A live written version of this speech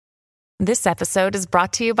This episode is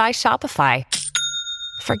brought to you by Shopify.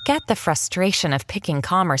 Forget the frustration of picking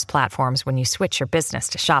commerce platforms when you switch your business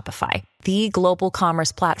to Shopify, the global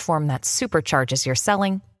commerce platform that supercharges your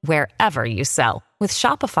selling wherever you sell. With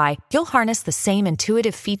Shopify, you'll harness the same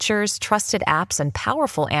intuitive features, trusted apps, and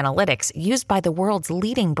powerful analytics used by the world's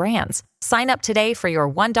leading brands. Sign up today for your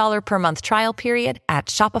 $1 per month trial period at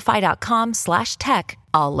shopify.com/tech,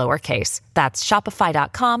 all lowercase. That's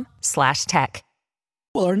shopify.com/tech.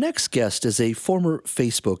 Well, our next guest is a former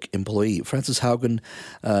Facebook employee. Frances Haugen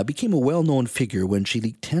became a well-known figure when she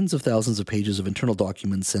leaked tens of thousands of pages of internal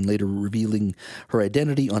documents and later revealing her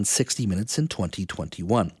identity on 60 Minutes in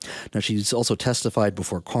 2021. Now, she's also testified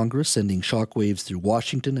before Congress, sending shockwaves through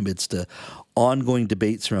Washington amidst a ongoing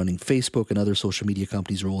debate surrounding Facebook and other social media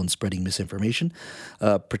companies' role in spreading misinformation,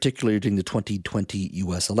 particularly during the 2020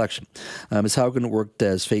 U.S. election. Ms. Haugen worked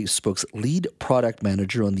as Facebook's lead product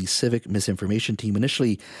manager on the civic misinformation team,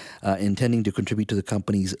 initially intending to contribute to the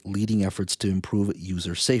company's leading efforts to improve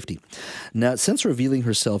user safety. Now, since revealing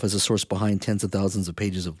herself as a source behind tens of thousands of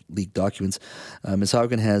pages of leaked documents, Ms.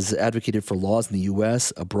 Haugen has advocated for laws in the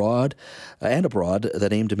U.S., abroad, that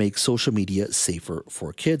aim to make social media safer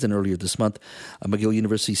for kids. And earlier this month, McGill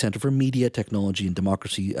University Center for Media, Technology and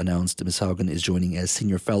Democracy announced Ms. Haugen is joining as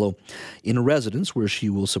senior fellow in residence, where she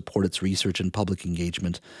will support its research and public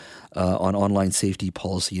engagement on online safety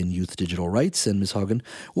policy and youth digital rights. And Ms. Haugen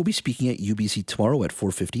will be speaking at UBC tomorrow at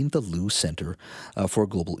 4:15 at the Lew Center for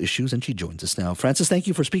Global Issues, and she joins us now. Frances, thank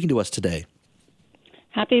you for speaking to us today.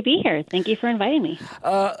 Happy to be here. Thank you for inviting me.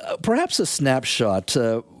 Perhaps a snapshot.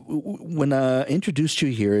 When I introduced you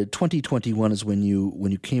here, 2021 is when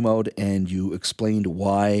you came out and you explained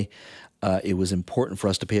why it was important for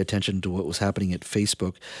us to pay attention to what was happening at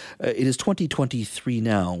Facebook. It is 2023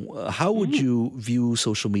 now. How would you view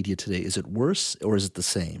social media today? Is it worse or is it the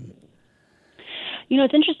same? You know,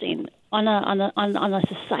 it's interesting. On a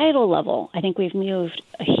societal level, I think we've moved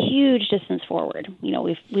a huge distance forward. You know,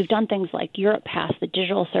 we've done things like Europe passed the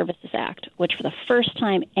Digital Services Act, which for the first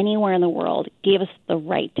time anywhere in the world gave us the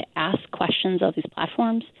right to ask questions of these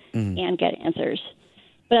platforms and get answers.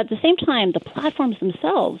 But at the same time, the platforms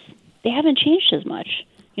themselves, they haven't changed as much.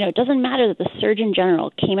 You know, it doesn't matter that the Surgeon General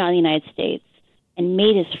came out of the United States and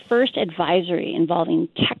made his first advisory involving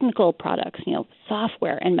technical products, you know,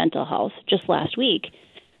 software and mental health just last week.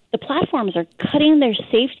 The platforms are cutting their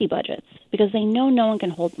safety budgets because they know no one can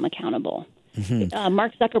hold them accountable.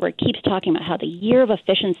 Mark Zuckerberg keeps talking about how the year of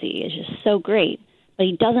efficiency is just so great, but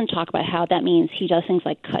he doesn't talk about how that means he does things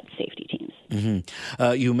like cut safety teams.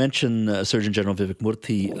 You mentioned Surgeon General Vivek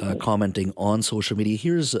Murthy commenting on social media.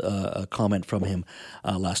 Here's a comment from him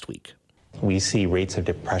last week. We see rates of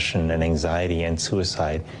depression and anxiety and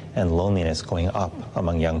suicide and loneliness going up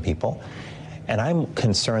among young people. And I'm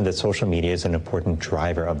concerned that social media is an important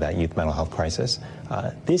driver of that youth mental health crisis.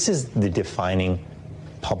 This is the defining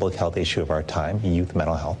public health issue of our time, youth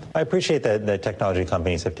mental health. I appreciate that the technology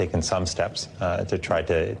companies have taken some steps to try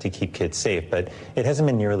to keep kids safe, but it hasn't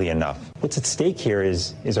been nearly enough. What's at stake here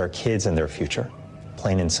is our kids and their future,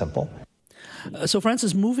 plain and simple. So,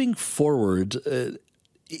 Frances, moving forward,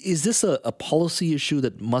 is this a policy issue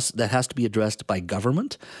that has to be addressed by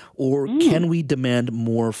government, or can we demand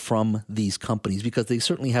more from these companies? Because they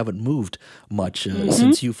certainly haven't moved much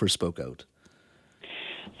since you first spoke out.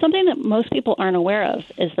 Something that most people aren't aware of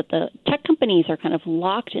is that the tech companies are kind of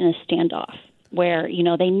locked in a standoff where, you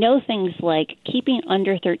know, they know things like keeping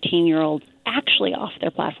under 13-year-olds actually off their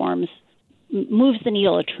platforms moves the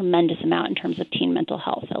needle a tremendous amount in terms of teen mental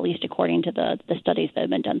health, at least according to the studies that have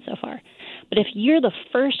been done so far. But if you're the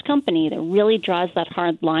first company that really draws that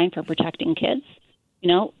hard line for protecting kids, you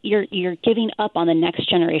know, you're giving up on the next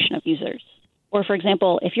generation of users. Or, for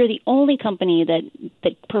example, if you're the only company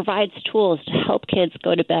that provides tools to help kids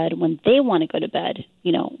go to bed when they want to go to bed,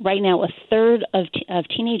 you know, right now a third of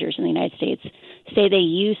teenagers in the United States say they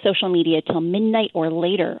use social media till midnight or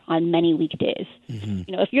later on many weekdays. You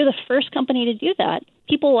know, if you're the first company to do that,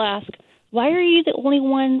 people will ask, why are you the only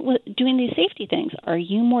one doing these safety things? Are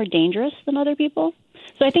you more dangerous than other people?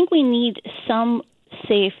 So I think we need some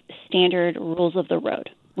safe standard rules of the road.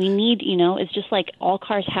 We need, you know, it's just like all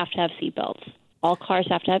cars have to have seatbelts. All cars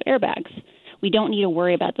have to have airbags. We don't need to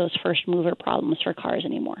worry about those first mover problems for cars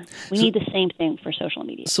anymore. We need the same thing for social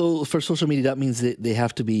media. So for social media, that means that they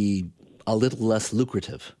have to be a little less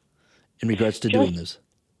lucrative in regards to doing this.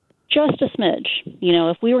 Just a smidge. You know,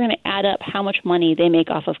 if we were going to add up how much money they make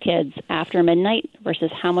off of kids after midnight versus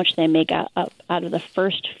how much they make out of the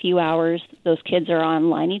first few hours those kids are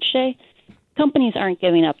online each day, companies aren't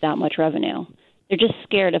giving up that much revenue. They're just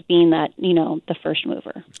scared of being that, you know, the first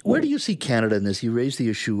mover. Where do you see Canada in this? You raised the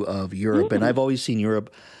issue of Europe, and I've always seen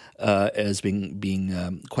Europe as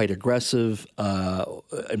being quite aggressive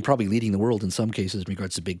and probably leading the world in some cases in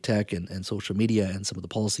regards to big tech and social media and some of the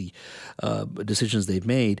policy decisions they've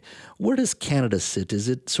made. Where does Canada sit? Is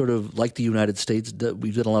it sort of like the United States?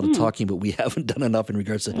 We've done a lot of talking, but we haven't done enough in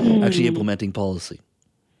regards to actually implementing policy.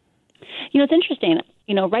 It's interesting.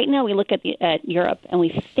 Right now we look at Europe and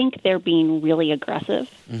we think they're being really aggressive.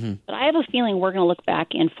 Mm-hmm. But I have a feeling we're going to look back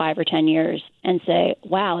in 5 or 10 years and say,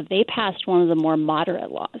 wow, they passed one of the more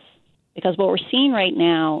moderate laws. Because what we're seeing right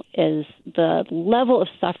now is the level of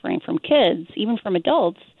suffering from kids, even from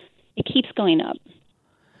adults, it keeps going up.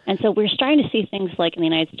 And so we're starting to see things like in the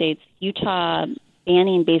United States, Utah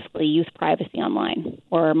banning basically youth privacy online,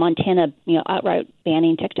 or Montana, outright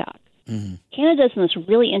banning TikTok. Mm-hmm. Canada's in this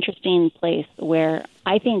really interesting place where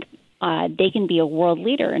I think they can be a world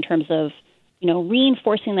leader in terms of,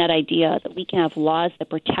 reinforcing that idea that we can have laws that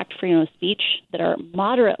protect freedom of speech that are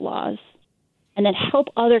moderate laws, and then help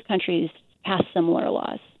other countries pass similar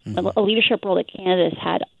laws. Mm-hmm. A leadership role that Canada has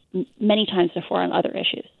had many times before on other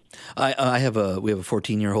issues. We have a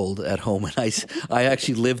 14-year-old at home, and I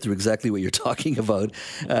actually lived through exactly what you're talking about.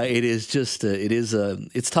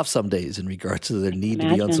 It's tough some days in regards to their need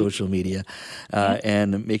to be on social media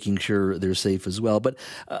and making sure they're safe as well. But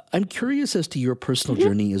I'm curious as to your personal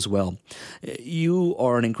journey as well. You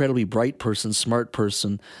are an incredibly bright person, smart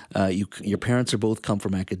person. Your parents are both come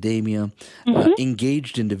from academia,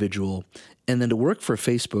 engaged individual, and then to work for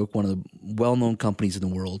Facebook, one of the well-known companies in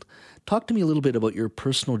the world. Talk to me a little bit about your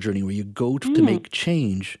personal journey where you go to make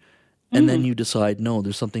change and then you decide, no,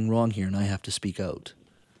 there's something wrong here and I have to speak out.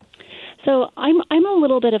 So I'm a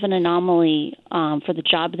little bit of an anomaly for the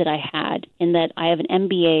job that I had in that I have an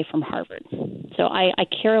MBA from Harvard. So I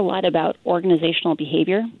care a lot about organizational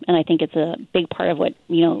behavior, and I think it's a big part of what,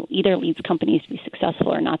 either leads companies to be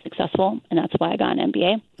successful or not successful, and that's why I got an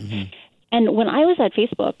MBA. Mm-hmm. And when I was at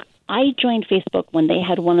Facebook, I joined Facebook when they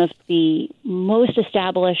had one of the most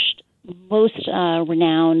established, most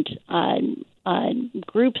renowned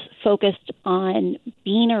groups focused on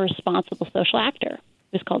being a responsible social actor.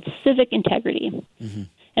 It was called Civic Integrity. Mm-hmm.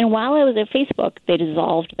 And while I was at Facebook, they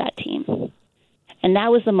dissolved that team. And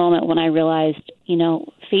that was the moment when I realized,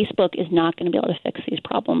 Facebook is not going to be able to fix these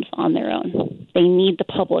problems on their own. They need the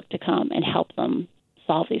public to come and help them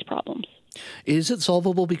solve these problems. Is it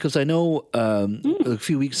solvable? Because I know a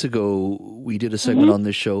few weeks ago we did a segment on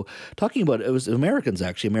this show talking about, it was American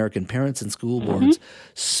parents and school boards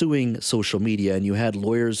suing social media, and you had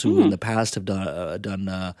lawyers who in the past have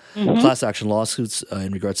done class action lawsuits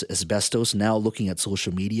in regards to asbestos, now looking at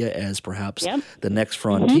social media as perhaps the next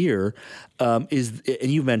frontier. And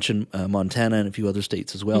you mentioned Montana and a few other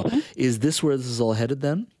states as well. Is this where this is all headed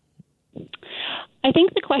then? I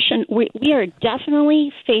think the question, we are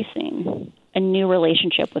definitely facing a new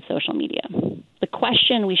relationship with social media. The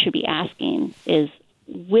question we should be asking is,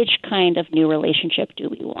 which kind of new relationship do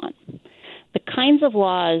we want? The kinds of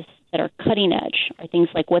laws that are cutting edge are things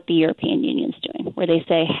like what the European Union's doing, where they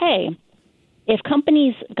say, hey, if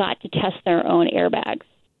companies got to test their own airbags,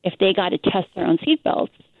 if they got to test their own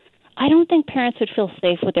seatbelts, I don't think parents would feel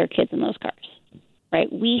safe with their kids in those cars,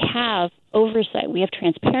 right? We have oversight, we have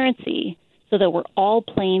transparency, so that we're all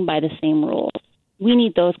playing by the same rules. We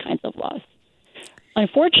need those kinds of laws.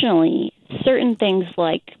 Unfortunately, certain things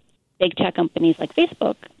like big tech companies like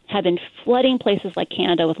Facebook have been flooding places like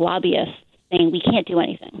Canada with lobbyists saying we can't do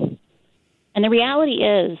anything. And the reality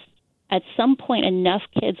is, at some point, enough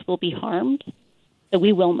kids will be harmed that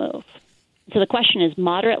we will move. So the question is,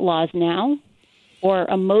 moderate laws now or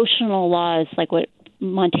emotional laws like what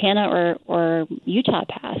Montana or Utah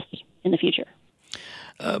passed in the future?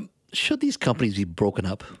 Should these companies be broken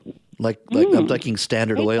up? Like I'm thinking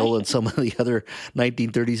Standard Oil and some of the other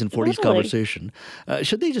 1930s and 40s conversation.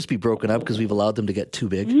 Should they just be broken up because we've allowed them to get too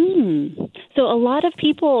big? So a lot of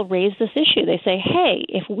people raise this issue. They say, hey,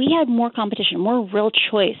 if we had more competition, more real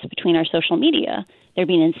choice between our social media, there'd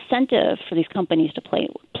be an incentive for these companies to play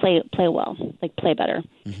well, like play better.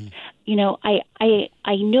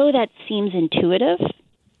 I know that seems intuitive,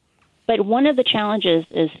 but one of the challenges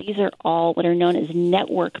is these are all what are known as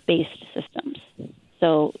network-based systems.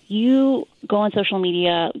 So you go on social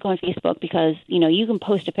media, go on Facebook because, you can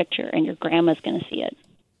post a picture and your grandma's going to see it.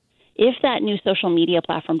 If that new social media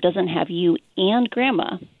platform doesn't have you and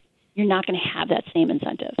grandma, you're not going to have that same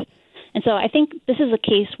incentive. And so I think this is a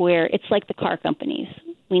case where it's like the car companies.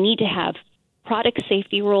 We need to have product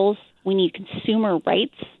safety rules. We need consumer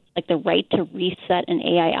rights, like the right to reset an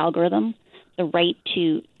AI algorithm, the right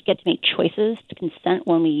to get to make choices, to consent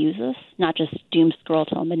when we use this, not just doom scroll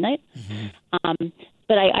till midnight.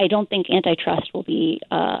 But I don't think antitrust will be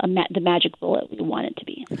the magic bullet we want it to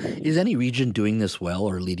be. Is any region doing this well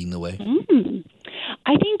or leading the way?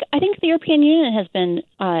 I think the European Union has been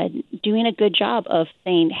doing a good job of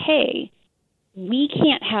saying, hey, we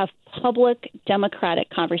can't have public democratic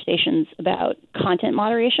conversations about content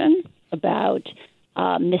moderation, about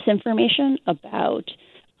misinformation, about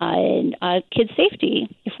kids'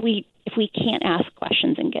 safety if we can't ask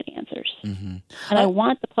questions and get answers. Mm-hmm. And I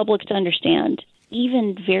want the public to understand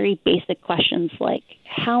even very basic questions like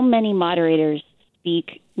how many moderators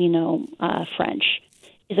speak, French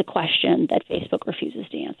is a question that Facebook refuses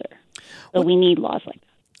to answer. So we need laws like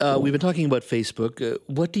that. We've been talking about Facebook.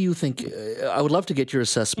 What do you think? I would love to get your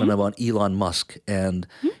assessment about Elon Musk and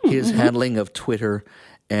his handling of Twitter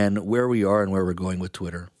and where we are and where we're going with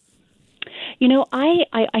Twitter.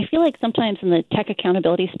 I feel like sometimes in the tech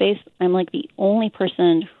accountability space, I'm like the only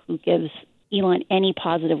person who gives Elon any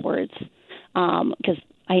positive words because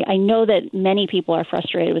I know that many people are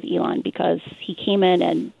frustrated with Elon because he came in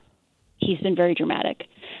and he's been very dramatic.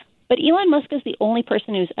 But Elon Musk is the only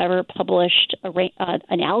person who's ever published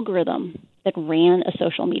an algorithm that ran a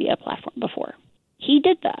social media platform before. He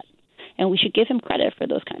did that, and we should give him credit for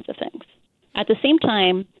those kinds of things. At the same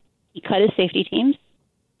time, he cut his safety teams.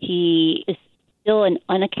 He is still an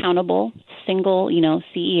unaccountable single,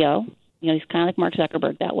 CEO. He's kind of like Mark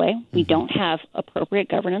Zuckerberg that way. We don't have appropriate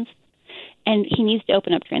governance, and he needs to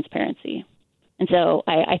open up transparency. And so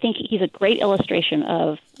I think he's a great illustration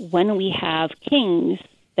of when we have kings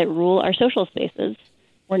that rule our social spaces,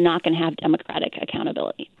 we're not going to have democratic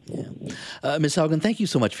accountability. Yeah. Ms. Haugen, thank you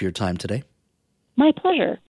so much for your time today. My pleasure.